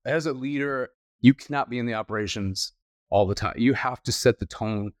as a leader, you cannot be in the operations all the time. You have to set the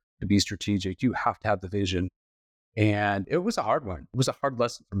tone to be strategic. You have to have the vision. And it was a hard one. It was a hard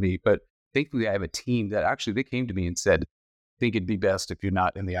lesson for me, but thankfully I have a team that actually, they came to me and said, I think it'd be best if you're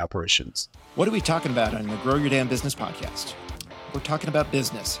not in the operations. What are we talking about on the Grow Your Damn Business podcast? We're talking about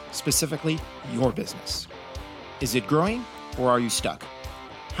business, specifically your business. Is it growing or are you stuck?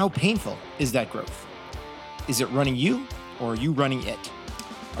 How painful is that growth? Is it running you or are you running it?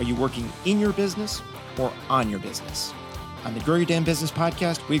 Are you working in your business or on your business? On the Grow Your Damn Business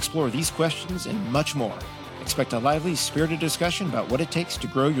podcast, we explore these questions and much more. Expect a lively, spirited discussion about what it takes to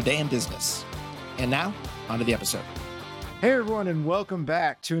grow your damn business. And now, on to the episode. Hey everyone, and welcome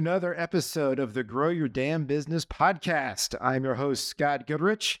back to another episode of the Grow Your Damn Business podcast. I'm your host, Scott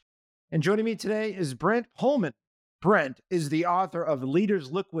Goodrich, and joining me today is Brent Pohlman. Brent is the author of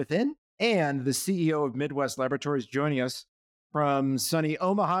Leaders Look Within and the CEO of Midwest Laboratories, joining us from sunny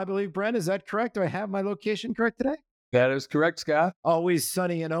Omaha, I believe. Brent, is that correct? Do I have my location correct today? That is correct, Scott. Always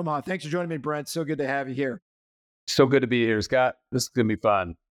sunny in Omaha. Thanks for joining me, Brent. So good to have you here. So good to be here, Scott. This is going to be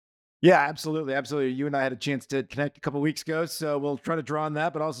fun. Yeah, absolutely. Absolutely. You and I had a chance to connect a couple of weeks ago, so we'll try to draw on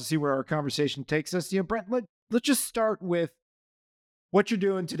that, but also see where our conversation takes us. Brent, let's just start with what you're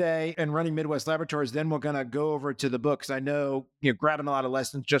doing today and running Midwest Laboratories. Then we're going to go over to the book, because I know you're grabbing a lot of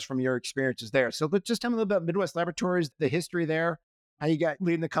lessons just from your experiences there. So let's just tell me a little bit about Midwest Laboratories, the history there, how you got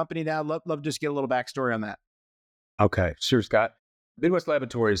leading the company now. Love to just get a little backstory on that. Okay, sure, Scott. Midwest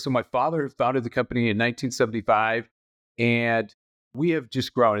Laboratories. So my father founded the company in 1975, and we have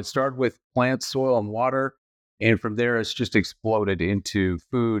just grown. It started with plants, soil, and water. And from there, it's just exploded into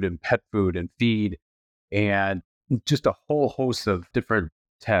food and pet food and feed and just a whole host of different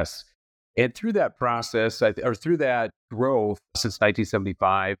tests. And through that process, or through that growth since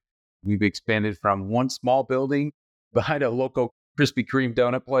 1975, we've expanded from one small building behind a local Krispy Kreme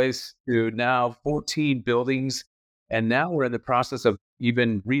donut place to now 14 buildings. And now we're in the process of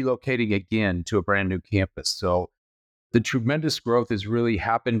even relocating again to a brand new campus. So the tremendous growth has really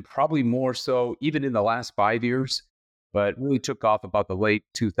happened, probably more so even in the last 5 years, but really took off about the late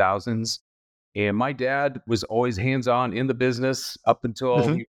 2000s. And my dad was always hands-on in the business up until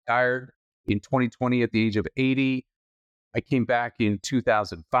he retired in 2020 at the age of 80. I came back in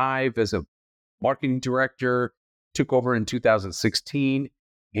 2005 as a marketing director, took over in 2016.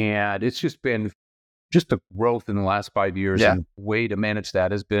 And it's just been just a growth in the last 5 years. Yeah. And the way to manage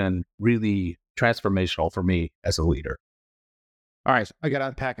that has been really transformational for me as a leader. All right, I got to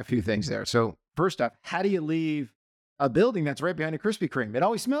unpack a few things there. So first off, how do you leave a building that's right behind a Krispy Kreme? It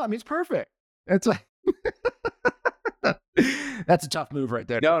always smells. I mean, it's perfect. It's like that's a tough move right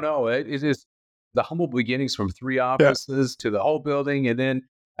there. No, it is the humble beginnings from 3 offices to the whole building, and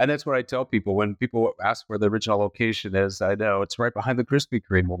that's what I tell people when people ask where the original location is. I know it's right behind the Krispy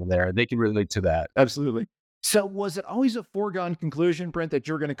Kreme over there, and they can relate to that. Absolutely. So was it always a foregone conclusion, Brent, that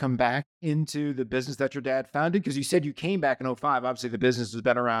you're going to come back into the business that your dad founded? Because you said you came back in 2005. Obviously, the business has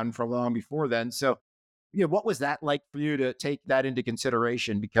been around for long before then. So, what was that like for you to take that into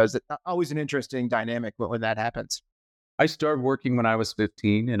consideration? Because it's always an interesting dynamic when that happens. I started working when I was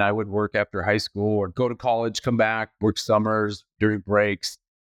 15, and I would work after high school or go to college, come back, work summers during breaks.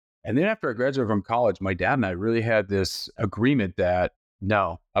 And then after I graduated from college, my dad and I really had this agreement that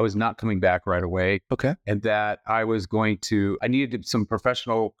no, I was not coming back right away. Okay. And that I needed some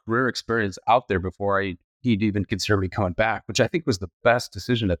professional career experience out there before he'd even consider me coming back, which I think was the best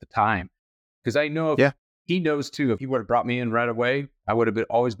decision at the time. Because I know he knows too, if he would have brought me in right away, I would have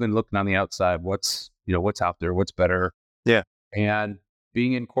always been looking on the outside. What's out there? What's better? Yeah. And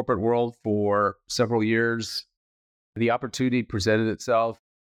being in corporate world for several years, the opportunity presented itself.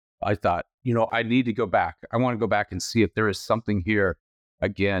 I thought, I need to go back. I want to go back and see if there is something here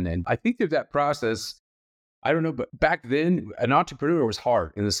again. And I think through that process, I don't know, but back then, an entrepreneur was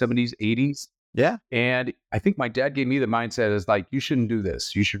hard in the 70s, 80s. Yeah. And I think my dad gave me the mindset is like, you shouldn't do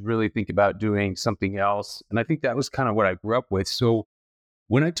this. You should really think about doing something else. And I think that was kind of what I grew up with. So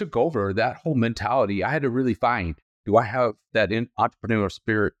when I took over that whole mentality, I had to really find, do I have that entrepreneurial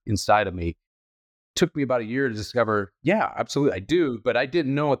spirit inside of me? Took me about a year to discover, yeah, absolutely, I do, but I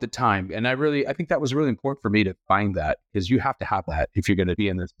didn't know at the time. And I think that was really important for me to find that, because you have to have that if you're going to be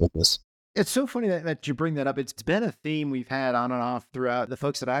in this business. It's so funny that you bring that up. It's been a theme we've had on and off throughout the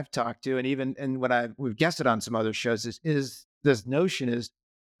folks that I've talked to, and even when we've guested on some other shows. Is this notion is,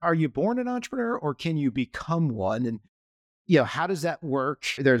 are you born an entrepreneur or can you become one? And how does that work?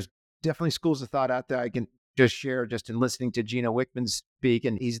 There's definitely schools of thought out there. I can just share just in listening to Gino Wickman speak,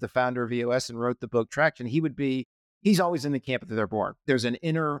 and he's the founder of EOS and wrote the book Traction. He's always in the camp that they're born. There's an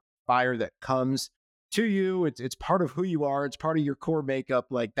inner fire that comes to you. It's part of who you are. It's part of your core makeup.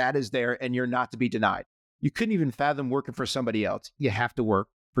 Like that is there, and you're not to be denied. You couldn't even fathom working for somebody else. You have to work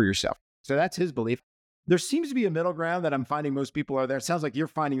for yourself. So that's his belief. There seems to be a middle ground that I'm finding most people are there. It sounds like you're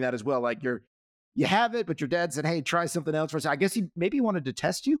finding that as well. Like you have it, but your dad said, "Hey, try something else." I guess he maybe wanted to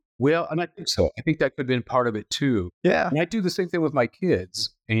test you. Well, and I think so. I think that could have been part of it too. Yeah. And I do the same thing with my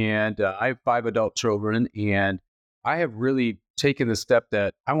kids. And I have 5 adult children, and I have really taken the step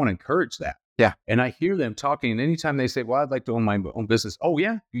that I want to encourage that. Yeah. And I hear them talking, and anytime they say, "Well, I'd like to own my own business." Oh,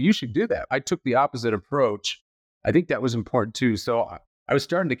 yeah, you should do that. I took the opposite approach. I think that was important too. So I was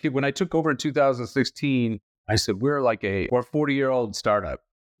starting to when I took over in 2016, I said, we're a 40-year-old startup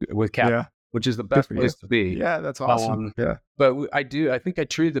with capital, Yeah. which is the Good best for you. place to be. Yeah, that's awesome. Yeah. But I think I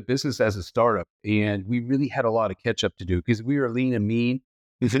treated the business as a startup, and we really had a lot of catch up to do because we were lean and mean.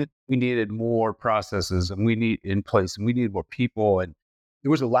 We needed more processes and we needed more people. And there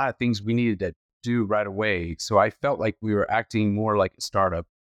was a lot of things we needed to do right away. So I felt like we were acting more like a startup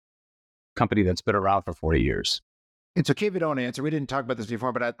company that's been around for 40 years. It's okay if you don't answer. We didn't talk about this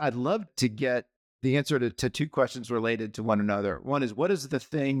before, but I'd love to get the answer to two questions related to one another. One is, what is the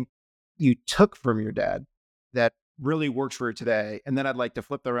thing you took from your dad that really works for you today? And then I'd like to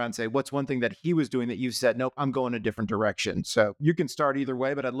flip that around and say, what's one thing that he was doing that you said, nope, I'm going a different direction? So you can start either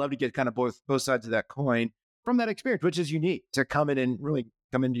way, but I'd love to get kind of both sides of that coin from that experience, which is unique to come in and really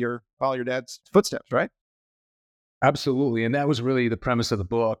follow your dad's footsteps, right? Absolutely. And that was really the premise of the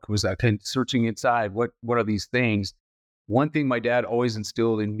book, was that kind of searching inside, what are these things? One thing my dad always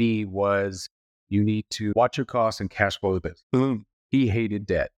instilled in me was you need to watch your costs and cash flow the business. Boom. He hated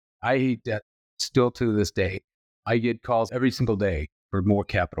debt. I hate debt still to this day. I get calls every single day for more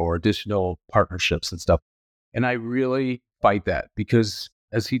capital or additional partnerships and stuff. And I really fight that because,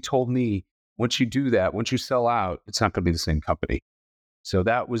 as he told me, once you do that, once you sell out, it's not going to be the same company. So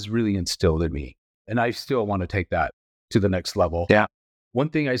that was really instilled in me. And I still want to take that to the next level. Yeah. One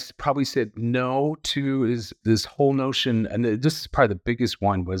thing I probably said no to is this whole notion, and this is probably the biggest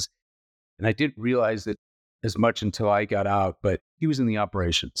one was, and I didn't realize it as much until I got out, but he was in the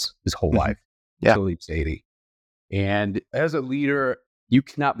operations his whole life until he was 80. And as a leader, you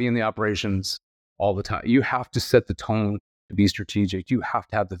cannot be in the operations all the time. You have to set the tone to be strategic. You have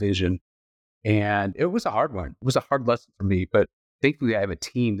to have the vision. And it was a hard one. It was a hard lesson for me, but thankfully I have a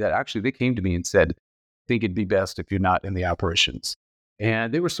team that actually, they came to me and said, I think it'd be best if you're not in the operations.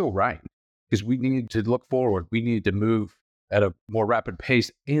 And they were so right, because we needed to look forward. We needed to move at a more rapid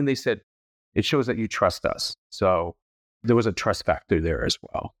pace. And they said, it shows that you trust us. So there was a trust factor there as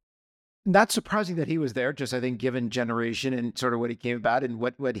well. Not surprising that he was there, just I think given generation and sort of what he came about and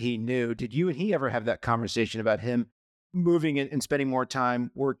what he knew. Did you and he ever have that conversation about him moving and spending more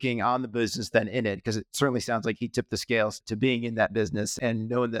time working on the business than in it? Because it certainly sounds like he tipped the scales to being in that business and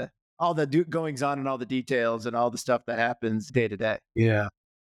knowing all the goings on and all the details and all the stuff that happens day to day. Yeah.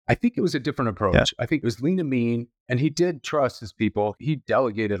 I think it was a different approach. I think it was lean and mean, and he did trust his people. He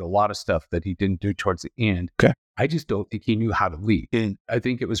delegated a lot of stuff that he didn't do towards the end. Okay. I just don't think he knew how to lead. I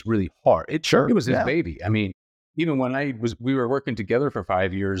think it was really hard. It was his baby. I mean, even when we were working together for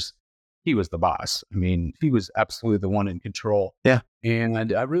 5 years, he was the boss. I mean, he was absolutely the one in control. Yeah.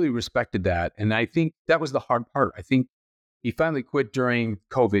 And I really respected that. And I think that was the hard part. I think he finally quit during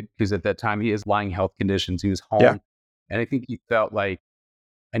COVID because at that time he has lying health conditions. He was home. Yeah. And I think he felt like,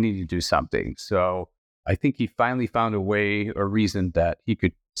 I need to do something. So I think he finally found a way or reason that he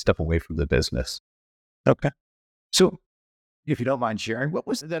could step away from the business. Okay. So if you don't mind sharing, what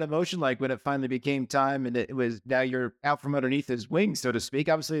was that emotion like when it finally became time and it was now you're out from underneath his wings, so to speak,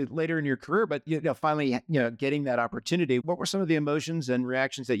 obviously later in your career, but finally, getting that opportunity. What were some of the emotions and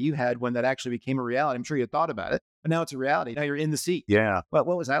reactions that you had when that actually became a reality? I'm sure you thought about it, but now it's a reality. Now you're in the seat. Yeah. What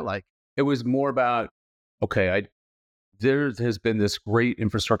was that like? It was more about, okay, there has been this great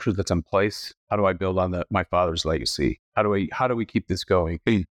infrastructure that's in place. How do I build on my father's legacy? How do we keep this going?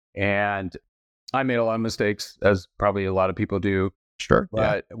 And I made a lot of mistakes, as probably a lot of people do. Sure.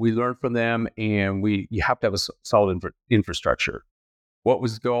 But we learn from them, and you have to have a solid infrastructure. What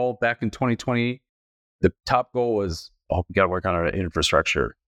was the goal back in 2020? The top goal was, we got to work on our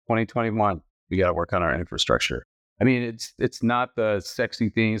infrastructure. 2021, we got to work on our infrastructure. I mean, it's not the sexy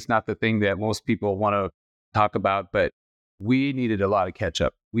thing. It's not the thing that most people want to talk about, but we needed a lot of catch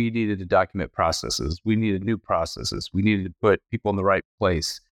up. We needed to document processes. We needed new processes. We needed to put people in the right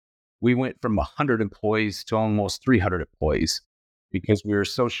place. We went from 100 employees to almost 300 employees because we were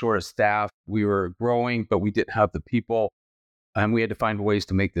so short of staff. We were growing, but we didn't have the people, and we had to find ways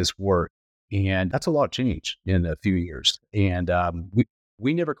to make this work. And that's a lot of change in a few years. And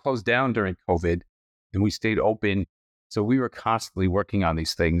we never closed down during COVID, and we stayed open So we were constantly working on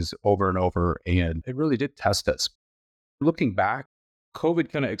these things over and over, and it really did test us. Looking back, COVID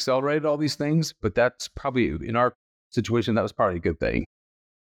kind of accelerated all these things, but that's probably in our situation, that was probably a good thing.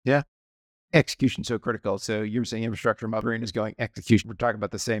 Yeah. Execution so critical. So you're saying infrastructure, my brain is going execution. We're talking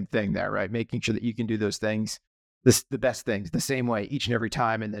about the same thing there, right? Making sure that you can do those things, the best things, the same way each and every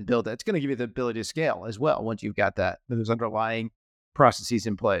time, and then build it. It's going to give you the ability to scale as well once you've got that. Those underlying processes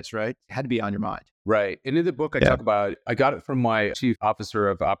in place, right? It had to be on your mind. Right. And in the book, I Yeah. talk about, I got it from my chief officer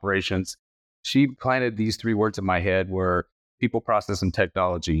of operations. She planted these three words in my head were people, process, and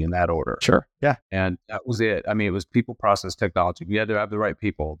technology in that order. Sure. Yeah. And that was it. I mean, it was people, process, technology. We had to have the right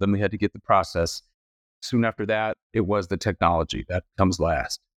people. Then we had to get the process. Soon after that, it was the technology that comes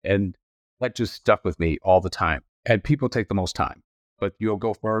last. And that just stuck with me all the time. And people take the most time, but you'll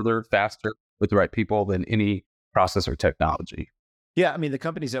go further, faster with the right people than any process or technology. Yeah, I mean, the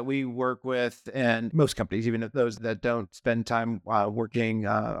companies that we work with, and most companies, even if those that don't spend time working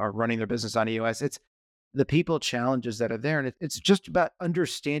or running their business on EOS, it's the people challenges that are there. And it's just about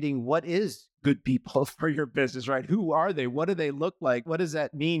understanding what is good people for your business, right? Who are they? What do they look like? What does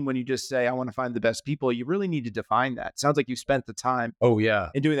that mean when you just say, I want to find the best people? You really need to define that. Sounds like you spent the time Oh,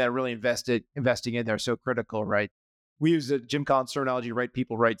 yeah. in doing that, really investing in there. So critical, right? We use the Jim Collins terminology, right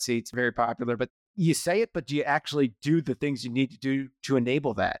people, right seats, very popular, but you say it, but do you actually do the things you need to do to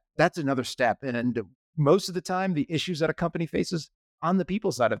enable that? That's another step. And most of the time, the issues that a company faces on the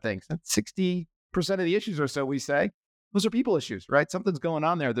people side of things, that's 60% of the issues or so we say, those are people issues, right? Something's going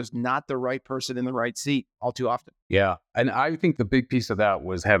on there. There's not the right person in the right seat all too often. Yeah. And I think the big piece of that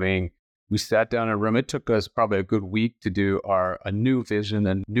was we sat down in a room. It took us probably a good week to do a new vision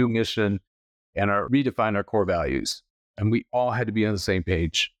and new mission and redefine our core values. And we all had to be on the same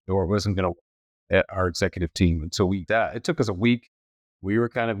page or it wasn't going to at our executive team. And so it took us a week. We were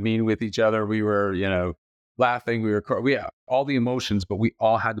kind of mean with each other. We were, laughing. We had all the emotions, but we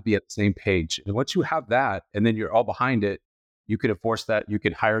all had to be at the same page. And once you have that, and then you're all behind it, you can enforce that. You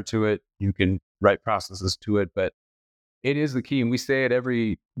can hire to it. You can write processes to it. But it is the key. And we say it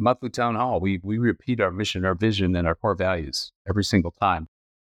every monthly town hall. We repeat our mission, our vision, and our core values every single time.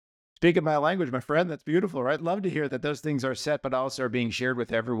 Speaking my language, my friend, that's beautiful, right? Love to hear that those things are set, but also are being shared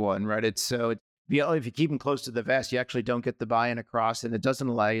with everyone, right? If you keep them close to the vest, you actually don't get the buy-in across, and it doesn't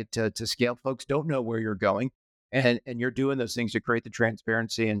allow you to scale. Folks don't know where you're going, and you're doing those things to create the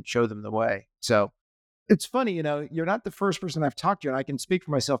transparency and show them the way. So it's funny, you're not the first person I've talked to, and I can speak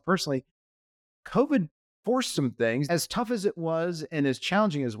for myself personally. COVID forced some things, as tough as it was and as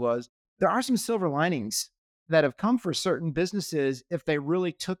challenging as it was. There are some silver linings that have come for certain businesses if they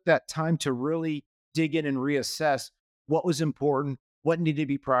really took that time to really dig in and reassess what was important, what needed to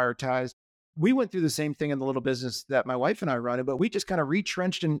be prioritized. We went through the same thing in the little business that my wife and I run, but we just kind of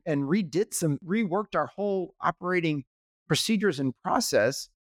retrenched and reworked our whole operating procedures and process.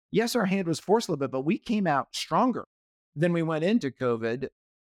 Yes, our hand was forced a little bit, but we came out stronger than we went into COVID.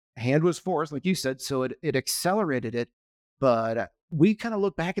 Hand was forced, like you said, so it accelerated it. But we kind of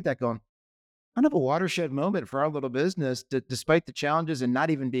look back at that going, kind of a watershed moment for our little business, despite the challenges and not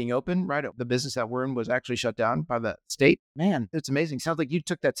even being open, right? The business that we're in was actually shut down by the state. Man, it's amazing. Sounds like you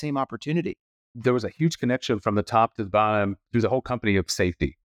took that same opportunity. There was a huge connection from the top to the bottom through the whole company of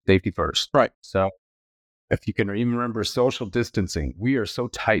safety first. Right. So if you can even remember social distancing, we are so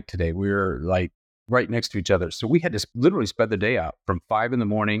tight today. We're like right next to each other. So we had to literally spread the day out from 5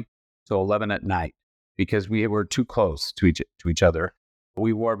 a.m. to 11 at night because we were too close to each other.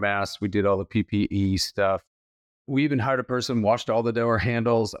 We wore masks. We did all the PPE stuff. We even hired a person, washed all the door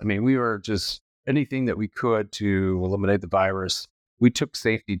handles. I mean, we were just anything that we could to eliminate the virus. We took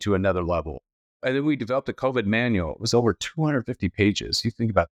safety to another level. And then we developed a COVID manual. It was over 250 pages. You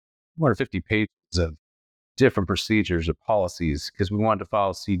think about 250 pages of different procedures or policies because we wanted to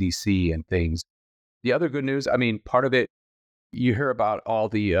follow CDC and things. The other good news, I mean, part of it, you hear about all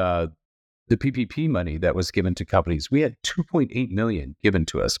the PPP money that was given to companies. We had 2.8 million given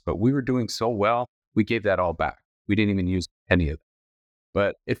to us, but we were doing so well, we gave that all back. We didn't even use any of it.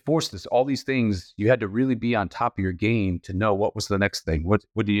 But it forced us, all these things, you had to really be on top of your game to know what was the next thing.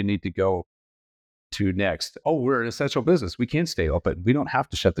 What do you need to go to next? Oh, we're an essential business. We can stay open. We don't have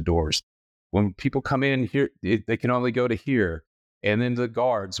to shut the doors. When people come in here, they can only go to here. And then the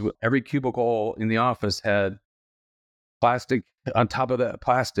guards, every cubicle in the office had plastic on top of that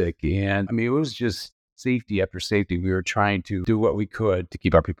plastic. And I mean, it was just safety after safety. We were trying to do what we could to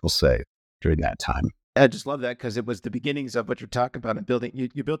keep our people safe during that time. I just love that because it was the beginnings of what you're talking about and building.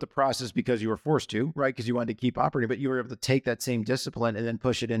 You built a process because you were forced to, right? Because you wanted to keep operating, but you were able to take that same discipline and then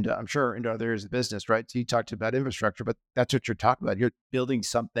push it into, I'm sure, into other areas of business, right? So you talked about infrastructure, but that's what you're talking about. You're building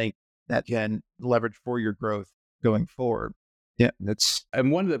something that can leverage for your growth. going forward. Yeah, that's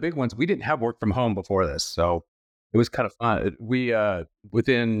And one of the big ones, we didn't have work from home before this, so it was kind of fun. We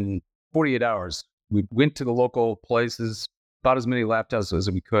within 48 hours, we went to the local places, bought as many laptops as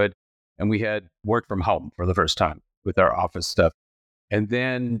we could, and we had work from home for the first time with our office stuff. And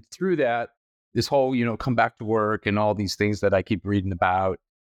then through that, this whole, come back to work and all these things that I keep reading about,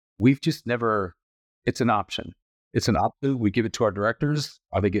 we've just never, it's an option. It's an option. We give it to our directors.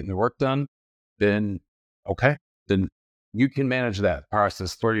 Are they getting their work done? Then, okay, then you can manage that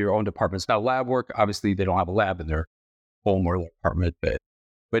process for your own departments. Now, lab work, obviously, they don't have a lab in their home or department,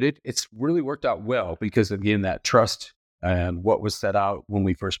 but it's really worked out well because, again, that trust and what was set out when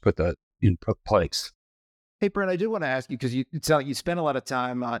we first put the in place. Hey, Brent, I do want to ask you because it sounds like you spend a lot of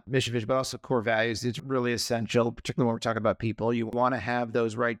time on mission vision, but also core values. It's really essential, particularly when we're talking about people. You want to have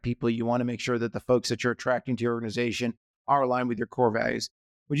those right people. You want to make sure that the folks that you're attracting to your organization are aligned with your core values.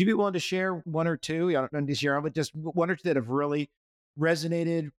 Would you be willing to share one or two? I don't know to share, but just one or two that have really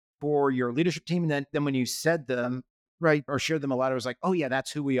resonated for your leadership team. And then when you said them, right, or shared them a lot, it was like, oh, yeah, that's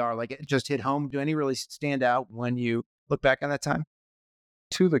who we are. Like it just hit home. Do any really stand out when you look back on that time?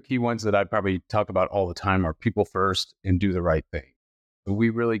 Two of the key ones that I probably talk about all the time are people first and do the right thing. We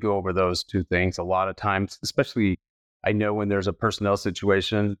really go over those two things a lot of times, especially I know when there's a personnel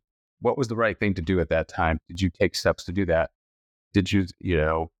situation, what was the right thing to do at that time? Did you take steps to do that? Did you,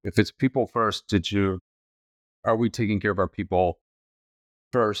 if it's people first, are we taking care of our people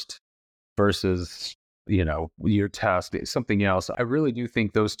first versus, your task, something else? I really do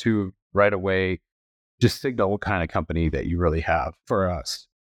think those two right away just signal what kind of company that you really have for us.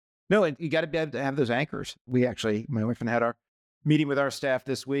 No, and you got to be able to have those anchors. We actually, my wife and I had our meeting with our staff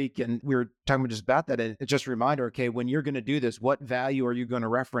this week, and we were talking just about that. And it's just a reminder, okay, when you're going to do this, what value are you going to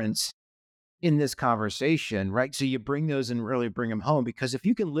reference in this conversation, right? So you bring those and really bring them home because if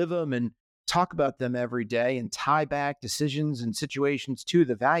you can live them and talk about them every day and tie back decisions and situations to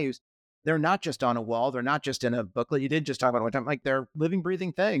the values, they're not just on a wall. They're not just in a booklet. You did just talk about it one time, like they're living,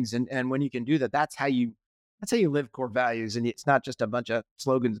 breathing things. And when you can do that, that's how you live core values. And it's not just a bunch of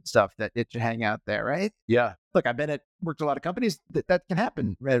slogans and stuff that it should hang out there, right? Yeah. Look, I've worked a lot of companies that can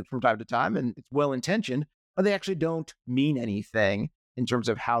happen right, from time to time, and it's well intentioned, but they actually don't mean anything in terms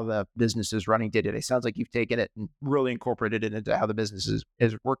of how the business is running day to day. Sounds like you've taken it and really incorporated it into how the business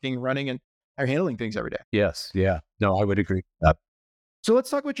is working, running, and are handling things every day. Yes. Yeah. No, I would agree with that. So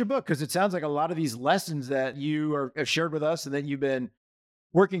let's talk about your book because it sounds like a lot of these lessons that have shared with us and that you've been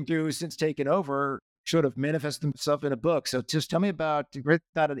working through since taking over sort of manifest themselves in a book. So just tell me about it's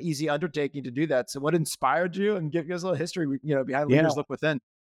not an easy undertaking to do that. So what inspired you and give us a little history, behind Yeah. Leaders Look Within.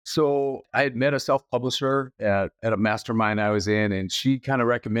 So I had met a self-publisher at a mastermind I was in, and she kind of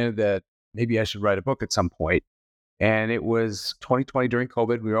recommended that maybe I should write a book at some point. And it was 2020 during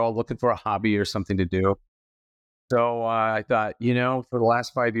COVID. We were all looking for a hobby or something to do. So I thought, for the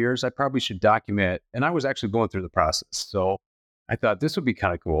last 5 years, I probably should document. And I was actually going through the process. So I thought this would be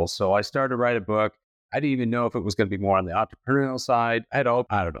kind of cool. So I started to write a book. I didn't even know if it was going to be more on the entrepreneurial side. I had,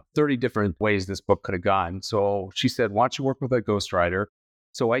 I don't know, 30 different ways this book could have gone. So she said, why don't you work with a ghostwriter?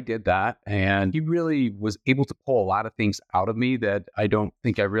 So I did that. And he really was able to pull a lot of things out of me that I don't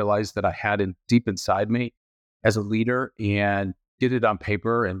think I realized that I had deep inside me as a leader and get it on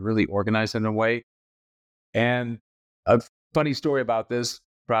paper and really organize it in a way. And a funny story about this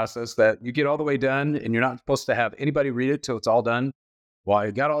process that you get all the way done and you're not supposed to have anybody read it till it's all done. Well,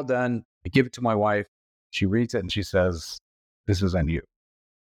 I got all done. I give it to my wife. She reads it and she says, this is on you.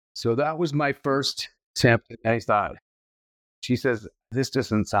 So that was my first attempt. And I thought, she says, this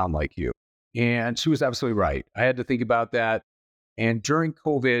doesn't sound like you. And she was absolutely right. I had to think about that. And during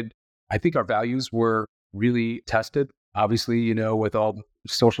COVID, I think our values were really tested, obviously, with all the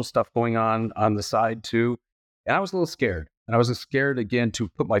social stuff going on the side too. And I was a little scared. And I was scared again to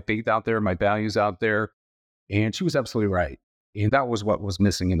put my faith out there, my values out there. And she was absolutely right. And that was what was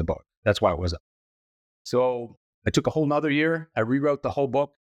missing in the book. That's why it was up. So I took a whole nother year. I rewrote the whole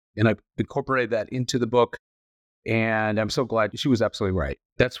book and I incorporated that into the book. And I'm so glad she was absolutely right.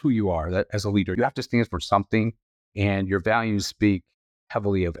 That's who you are that as a leader. You have to stand for something and your values speak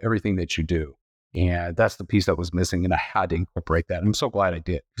heavily of everything that you do. And that's the piece that was missing. And I had to incorporate that. And I'm so glad I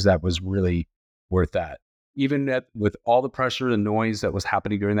did because that was really worth that. Even with all the pressure and noise that was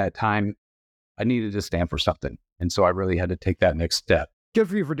happening during that time, I needed to stand for something. And so I really had to take that next step. Good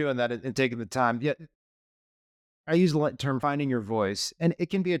for you for doing that and taking the time. Yeah, I use the term finding your voice, and it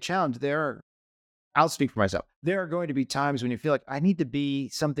can be a challenge. I'll speak for myself. There are going to be times when you feel like I need to be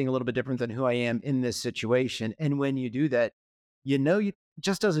something a little bit different than who I am in this situation. And when you do that, it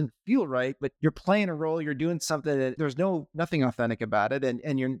just doesn't feel right, but you're playing a role, you're doing something that there's nothing authentic about it.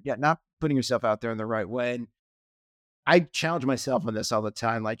 And you're not putting yourself out there in the right way. I challenge myself on this all the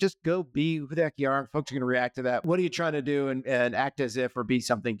time. Like, just go be who the heck you are. Folks are going to react to that. What are you trying to do and act as if or be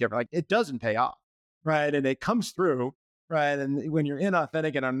something different? Like, it doesn't pay off, right? And it comes through, right? And when you're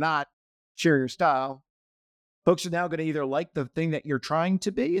inauthentic and are not sharing your style, folks are now going to either like the thing that you're trying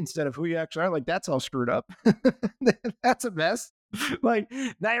to be instead of who you actually are. Like, that's all screwed up. That's a mess. Like,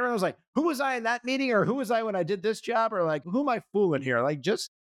 now everyone's like, who was I in that meeting? Or who was I when I did this job? Or like, who am I fooling here? Like,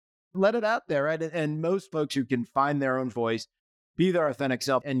 just let it out there, right? And most folks who can find their own voice, be their authentic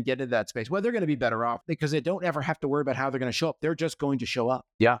self, and get into that space, well, they're going to be better off because they don't ever have to worry about how they're going to show up. They're just going to show up,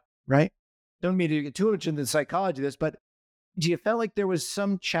 Yeah. right? Don't mean to get too much into the psychology of this, but do you feel like there was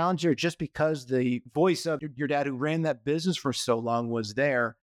some challenge there just because the voice of your dad who ran that business for so long was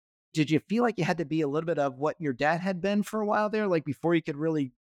there? Did you feel like you had to be a little bit of what your dad had been for a while there, like before you could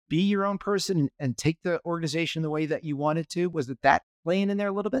really be your own person and take the organization the way that you wanted to? Was it that playing in there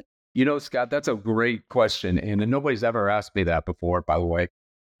a little bit? Scott, that's a great question. And nobody's ever asked me that before, by the way.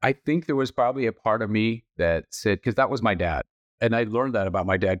 I think there was probably a part of me that said, because that was my dad. And I learned that about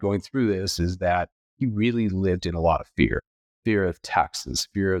my dad going through this, is that he really lived in a lot of fear of taxes,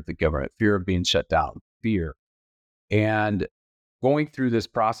 fear of the government, fear of being shut down, fear. And going through this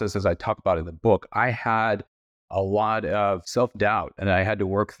process, as I talk about in the book, I had a lot of self-doubt and I had to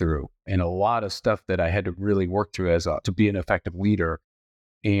work through, and a lot of stuff that I had to really work through to be an effective leader.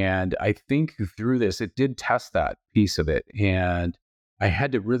 And I think through this, it did test that piece of it. And I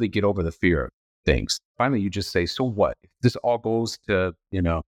had to really get over the fear of things. Finally, you just say, so what? If this all goes to,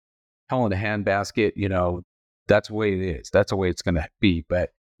 hell in a handbasket, that's the way it is. That's the way it's going to be. But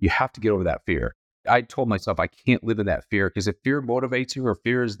you have to get over that fear. I told myself I can't live in that fear, because if fear motivates you or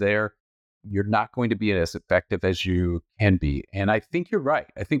fear is there, you're not going to be as effective as you can be. And I think you're right.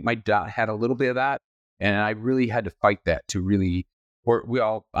 I think my dad had a little bit of that. And I really had to fight that to really,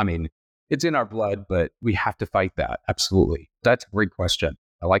 it's in our blood, but we have to fight that. Absolutely. That's a great question.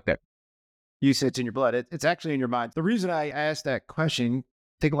 I like that. You said it's in your blood. It's actually in your mind. The reason I asked that question,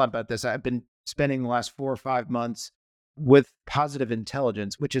 think a lot about this. I've been spending the last 4 or 5 months with Positive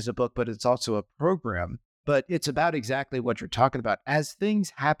Intelligence, which is a book, but it's also a program. But it's about exactly what you're talking about. As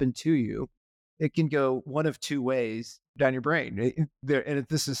things happen to you, it can go one of two ways down your brain.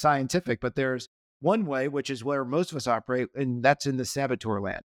 This is scientific, but there's one way, which is where most of us operate, and that's in the saboteur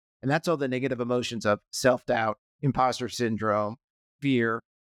land. And that's all the negative emotions of self-doubt, imposter syndrome, fear.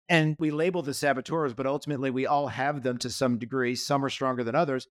 And we label the saboteurs, but ultimately we all have them to some degree. Some are stronger than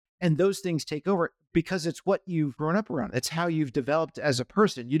others. And those things take over because it's what you've grown up around. It's how you've developed as a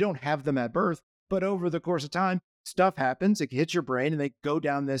person. You don't have them at birth, but over the course of time, stuff happens. It hits your brain and they go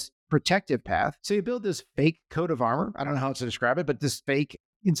down this protective path. So you build this fake coat of armor. I don't know how else to describe it, but this fake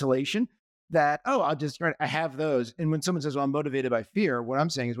insulation that, I have those. And when someone says, well, I'm motivated by fear, what I'm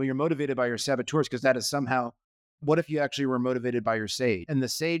saying is, well, you're motivated by your saboteurs, because that is somehow, what if you actually were motivated by your sage? And the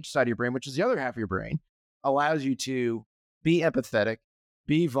sage side of your brain, which is the other half of your brain, allows you to be empathetic,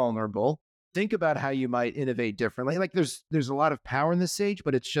 be vulnerable, think about how you might innovate differently. Like there's a lot of power in the sage,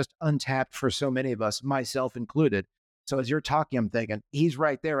 but it's just untapped for so many of us, myself included. So as you're talking, I'm thinking, he's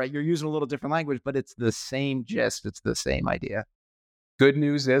right there, right? You're using a little different language, but it's the same gist. It's the same idea. Good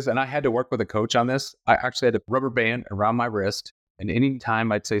news is, and I had to work with a coach on this, I actually had a rubber band around my wrist. And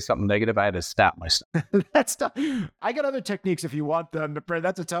anytime I'd say something negative, I had to snap myself. That's tough. I got other techniques if you want them.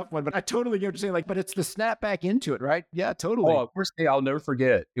 That's a tough one, but I totally get what you're saying. Like, but it's the snap back into it, right? Yeah, totally. Oh, first day I'll never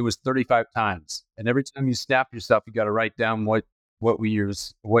forget. It was 35 times. And every time you snap yourself, you got to write down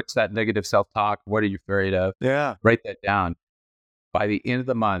what's that negative self-talk? What are you afraid of? Yeah. Write that down. By the end of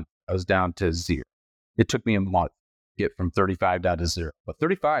the month, I was down to 0. It took me a month to get from 35 down to 0. But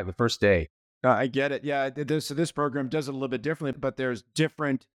 35 the first day. I get it. Yeah. This program does it a little bit differently, but there's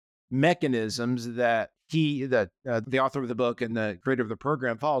different mechanisms that the author of the book and the creator of the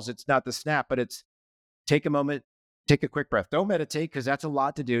program follows. It's not the snap, but it's take a moment, take a quick breath. Don't meditate, because that's a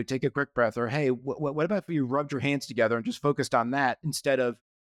lot to do. Take a quick breath. Or, hey, what about if you rubbed your hands together and just focused on that instead of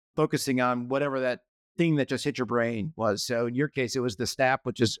focusing on whatever that thing that just hit your brain was? So in your case, it was the snap,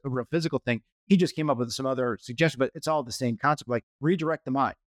 which is a real physical thing. He just came up with some other suggestions, but it's all the same concept, like redirect the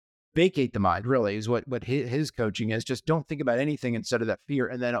mind. Vacate the mind, really, is what his coaching is. Just don't think about anything instead of that fear.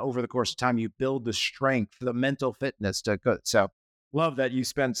 And then over the course of time, you build the strength, the mental fitness to go. So love that you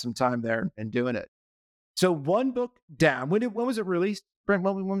spent some time there and doing it. So one book down. When was it released? Brent,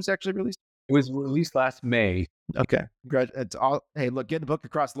 when was it actually released? It was released last May. Okay. Hey, look, getting the book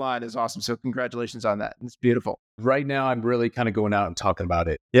across the line is awesome. So congratulations on that. It's beautiful. Right now, I'm really kind of going out and talking about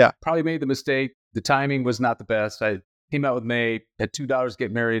it. Yeah. Probably made the mistake. The timing was not the best. I came out with May, had $2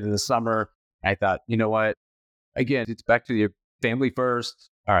 get married in the summer. I thought, you know what? Again, it's back to your family first.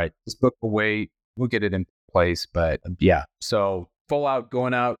 All right, this book will wait. We'll get it in place. But yeah, so full out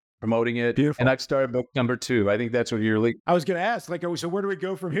going out, promoting it. Beautiful. And I've started book number 2. I think that's what you're like. I was going to ask, like, so where do we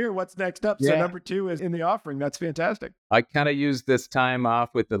go from here? What's next up? So Yeah. number 2 is in the offering. That's fantastic. I kind of used this time off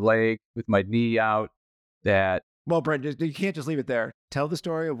with the leg, with my knee out, that Well, Brent, you can't just leave it there. Tell the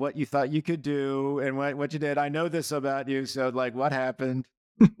story of what you thought you could do and what you did. I know this about you. So, like, what happened?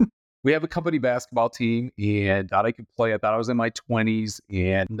 we have a company basketball team and thought I could play. I thought I was in my 20s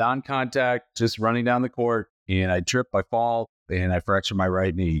and non-contact, just running down the court. And I tripped, I fall, and I fractured my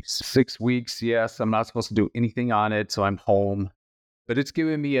right knee. 6 weeks, yes, I'm not supposed to do anything on it, so I'm home. But it's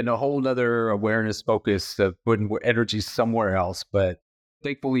given me a whole nother awareness focus of putting energy somewhere else. But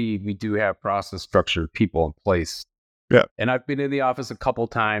thankfully, we do have process, structure, people in place. Yeah. And I've been in the office a couple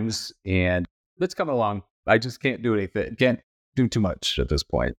times, and it's coming along. I just can't do anything. Can't do too much at this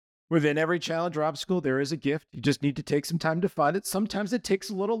point. Within every challenge or obstacle, there is a gift. You just need to take some time to find it. Sometimes it takes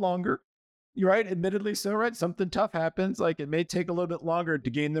a little longer. You're right, admittedly so, right? Something tough happens. Like it may take a little bit longer to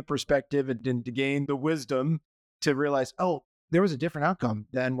gain the perspective and to gain the wisdom to realize, oh, there was a different outcome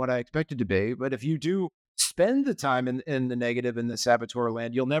than what I expected to be. But if you do spend the time in the negative and the saboteur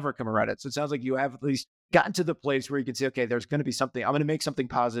land, you'll never come around it. So it sounds like you have at least gotten to the place where you can say, okay, there's going to be something, I'm going to make something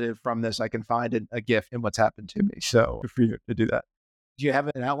positive from this. I can find a gift in what's happened to me. So good for you to do that. Do you have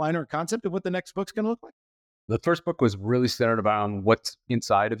an outline or a concept of what the next book's going to look like? The first book was really centered around what's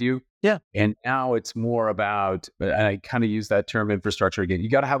inside of you. Yeah. And now it's more about, and I kind of use that term infrastructure again. You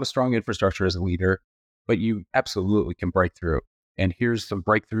got to have a strong infrastructure as a leader, but you absolutely can break through. And here's some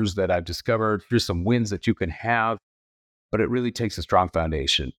breakthroughs that I've discovered. Here's some wins that you can have, but it really takes a strong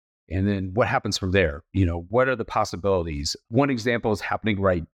foundation. And then what happens from there? What are the possibilities? One example is happening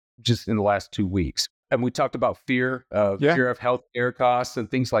right just in the last 2 weeks. And we talked about fear of healthcare costs and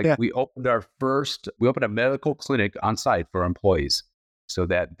things like we opened a medical clinic on site for our employees so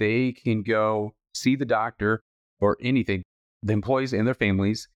that they can go see the doctor or anything, the employees and their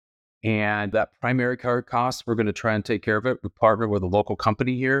families. And that primary care costs, we're going to try and take care of it. We partner with a local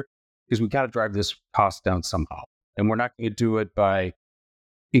company here because we got to drive this cost down somehow. And we're not going to do it by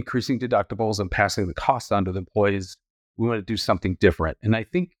increasing deductibles and passing the costs on to the employees. We want to do something different. And I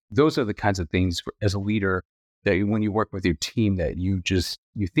think those are the kinds of things as a leader that when you work with your team that you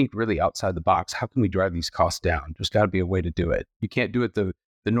think really outside the box. How can we drive these costs down? There's got to be a way to do it. You can't do it the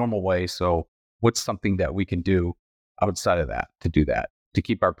normal way. So what's something that we can do outside of that to do that, to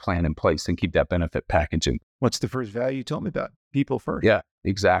keep our plan in place and keep that benefit packaging? What's the first value you told me about? People first. Yeah,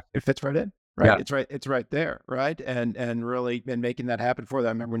 exactly. It fits right in. Right. Yeah. It's right there. Right. And really making that happen for them.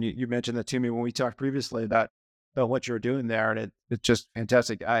 I remember when you mentioned that to me when we talked previously about what you're doing there. And it's just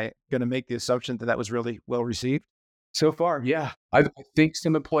fantastic. I'm going to make the assumption that was really well received. So far, yeah. I think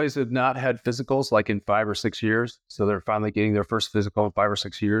some employees have not had physicals like in 5 or 6 years. So they're finally getting their first physical in 5 or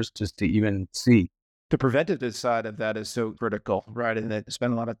 6 years just to even see. The preventative side of that is so critical, right? And I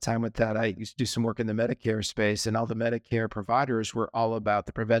spent a lot of time with that. I used to do some work in the Medicare space, and all the Medicare providers were all about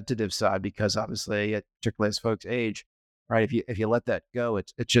the preventative side because obviously, particularly as folks age, right? If you let that go,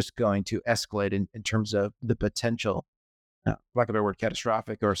 it's just going to escalate in terms of the potential, for lack of a better word,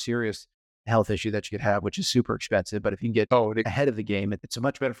 catastrophic or serious health issue that you could have, which is super expensive. But if you can get ahead of the game, it's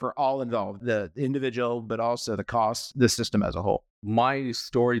much better for all involved, the individual, but also the cost, the system as a whole. My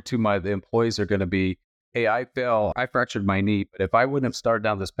story to the employees are going to be, hey, I fractured my knee, but if I wouldn't have started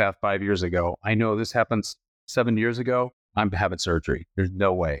down this path 5 years ago, I know this happens 7 years ago, I'm having surgery. There's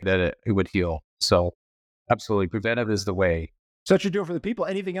no way that it would heal. So absolutely, preventive is the way. So what you're doing for the people.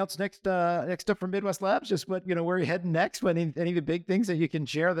 Anything else next up from Midwest Labs? Just where are you heading next? Any of the big things that you can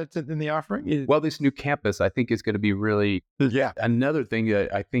share that's in the offering? Well, this new campus, I think, is going to be really another thing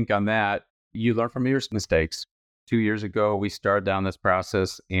that I think on that, you learn from your mistakes. 2 years ago, we started down this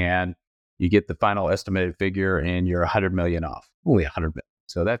process and you get the final estimated figure and you're 100 million off, only 100 million.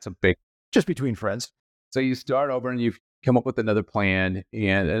 So that's a big, just between friends. So you start over and you come up with another plan.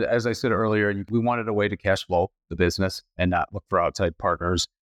 And as I said earlier, we wanted a way to cash flow the business and not look for outside partners.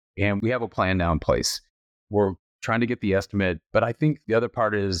 And we have a plan now in place. We're trying to get the estimate, but I think the other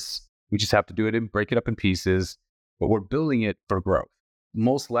part is we just have to do it and break it up in pieces, but we're building it for growth.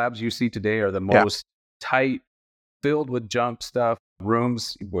 Most labs you see today are the most tight, filled with junk stuff,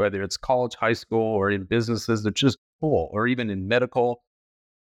 rooms, whether it's college, high school, or in businesses, they're just full, or even in medical.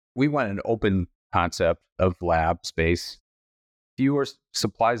 We want an open concept of lab space, fewer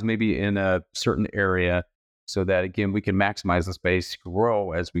supplies maybe in a certain area so that, again, we can maximize the space,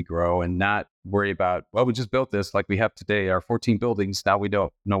 grow as we grow, and not worry about, well, we just built this like we have today, our 14 buildings. Now we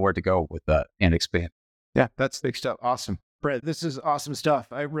don't know where to go with that and expand. Yeah, that's big stuff. Awesome. Brent, this is awesome stuff.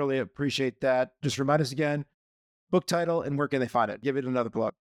 I really appreciate that. Just remind us again, book title and where can they find it? Give it another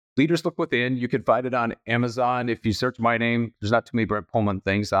plug. Leaders Look Within. You can find it on Amazon. If you search my name, there's not too many Brent Pohlman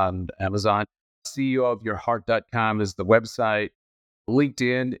things on Amazon. CEOofyourheart.com is the website.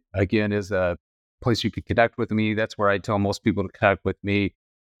 LinkedIn, again, is a place you can connect with me. That's where I tell most people to connect with me.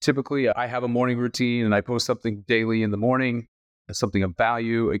 Typically, I have a morning routine and I post something daily in the morning, something of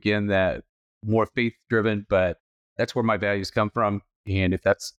value, again, that more faith-driven, but that's where my values come from. And if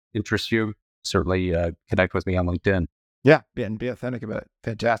that's interests you, certainly connect with me on LinkedIn. Yeah, and be authentic about it.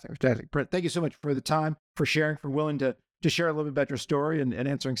 Fantastic. Brent, thank you so much for the time, for sharing, for willing to share a little bit about your story and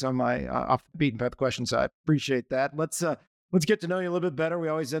answering some of my off the beaten path questions. I appreciate that. Let's get to know you a little bit better. We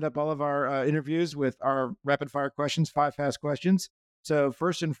always end up all of our interviews with our rapid fire questions, 5 fast questions. So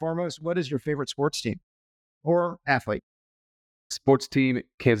first and foremost, what is your favorite sports team or athlete? Sports team,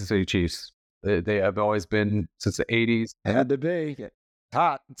 Kansas City Chiefs. They have always been since the 80s. Had to be. It's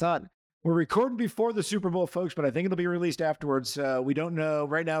hot. It's hot. We're recording before the Super Bowl, folks, but I think it'll be released afterwards. We don't know.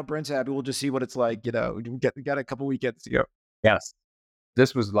 Right now, Brent's happy. We'll just see what it's like. We got a couple weekends to go. Yes.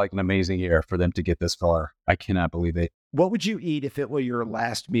 This was like an amazing year for them to get this far. I cannot believe it. What would you eat if it were your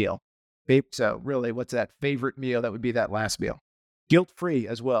last meal? So really, what's that favorite meal that would be that last meal? Guilt-free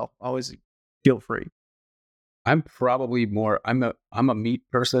as well. Always guilt-free. I'm probably I'm a meat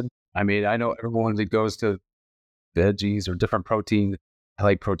person. I mean, I know everyone that goes to veggies or different protein. I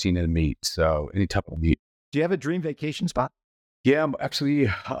like protein and meat, so any type of meat. Do you have a dream vacation spot? Yeah, actually,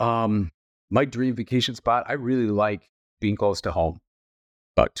 my dream vacation spot, I really like being close to home.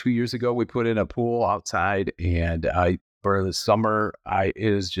 About 2 years ago, we put in a pool outside, and for the summer,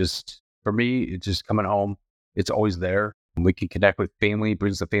 for me, it's just coming home. It's always there. We can connect with family,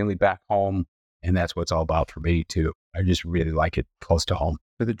 brings the family back home, and that's what it's all about for me too. I just really like it close to home.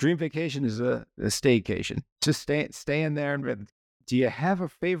 So the dream vacation is a staycation. Just stay in there. And do you have a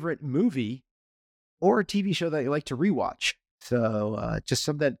favorite movie or a TV show that you like to rewatch? So just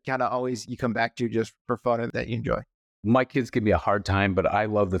something that kind of always you come back to just for fun and that you enjoy. My kids give me a hard time, but I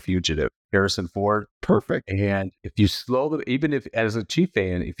love The Fugitive, Harrison Ford. Perfect. And if you even if as a Chief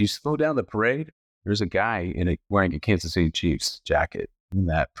fan, if you slow down the parade, there's a guy wearing a Kansas City Chiefs jacket in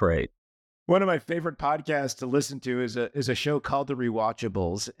that parade. One of my favorite podcasts to listen to is a show called The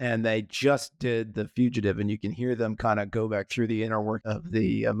Rewatchables, and they just did The Fugitive, and you can hear them kind of go back through the inner work of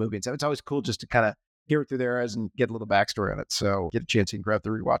the movie. And so it's always cool just to kind of hear it through their eyes and get a little backstory on it. So get a chance, you can grab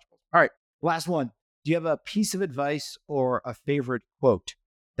The Rewatchables. All right, last one. Do you have a piece of advice or a favorite quote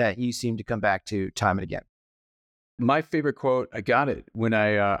that you seem to come back to time and again? My favorite quote, I got it when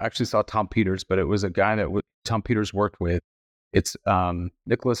I actually saw Tom Peters, but it was a guy that Tom Peters worked with. It's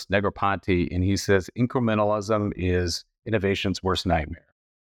Nicholas Negroponte, and he says, incrementalism is innovation's worst nightmare.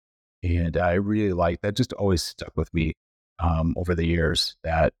 And I really like that. Just always stuck with me over the years,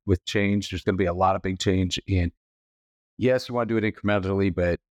 that with change, there's going to be a lot of big change. And yes, you want to do it incrementally,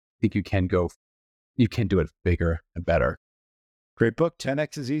 but I think you can do it bigger and better. Great book.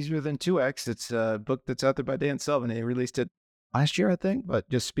 10X is easier than 2X. It's a book that's out there by Dan Sullivan. He released it last year, I think, but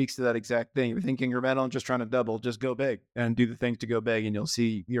just speaks to that exact thing. If you're thinking incremental and just trying to double, just go big and do the things to go big, and you'll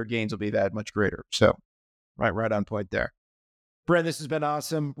see your gains will be that much greater. So right on point there. Brent, this has been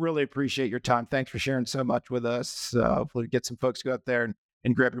awesome. Really appreciate your time. Thanks for sharing so much with us. Hopefully get some folks to go out there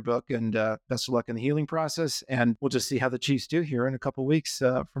and grab your book, and best of luck in the healing process. And we'll just see how the Chiefs do here in a couple of weeks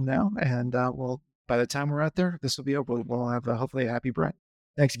from now. And by the time we're out there, this will be over. We'll have hopefully a happy Brent.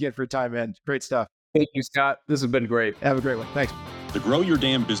 Thanks again for your time, man. Great stuff. Thank you, Scott. This has been great. Have a great one. Thanks. The Grow Your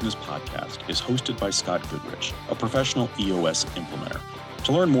Damn Business podcast is hosted by Scott Goodrich, a professional EOS implementer.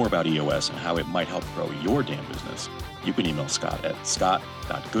 To learn more about EOS and how it might help grow your damn business, you can email Scott at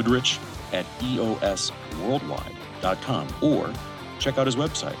scott.goodrich@eosworldwide.com or check out his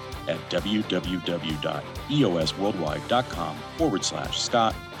website at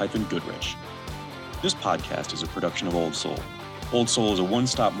www.eosworldwide.com/Scott-Goodrich. This podcast is a production of Old Soul. Old Soul is a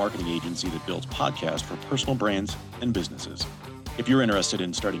one-stop marketing agency that builds podcasts for personal brands and businesses. If you're interested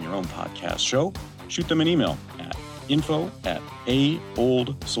in starting your own podcast show, shoot them an email at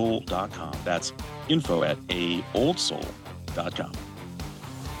info@aoldsoul.com. That's info@aoldsoul.com.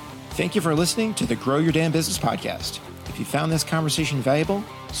 Thank you for listening to the Grow Your Damn Business podcast. If you found this conversation valuable,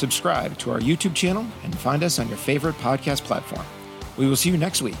 subscribe to our YouTube channel and find us on your favorite podcast platform. We will see you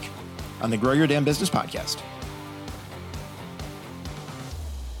next week on the Grow Your Damn Business podcast.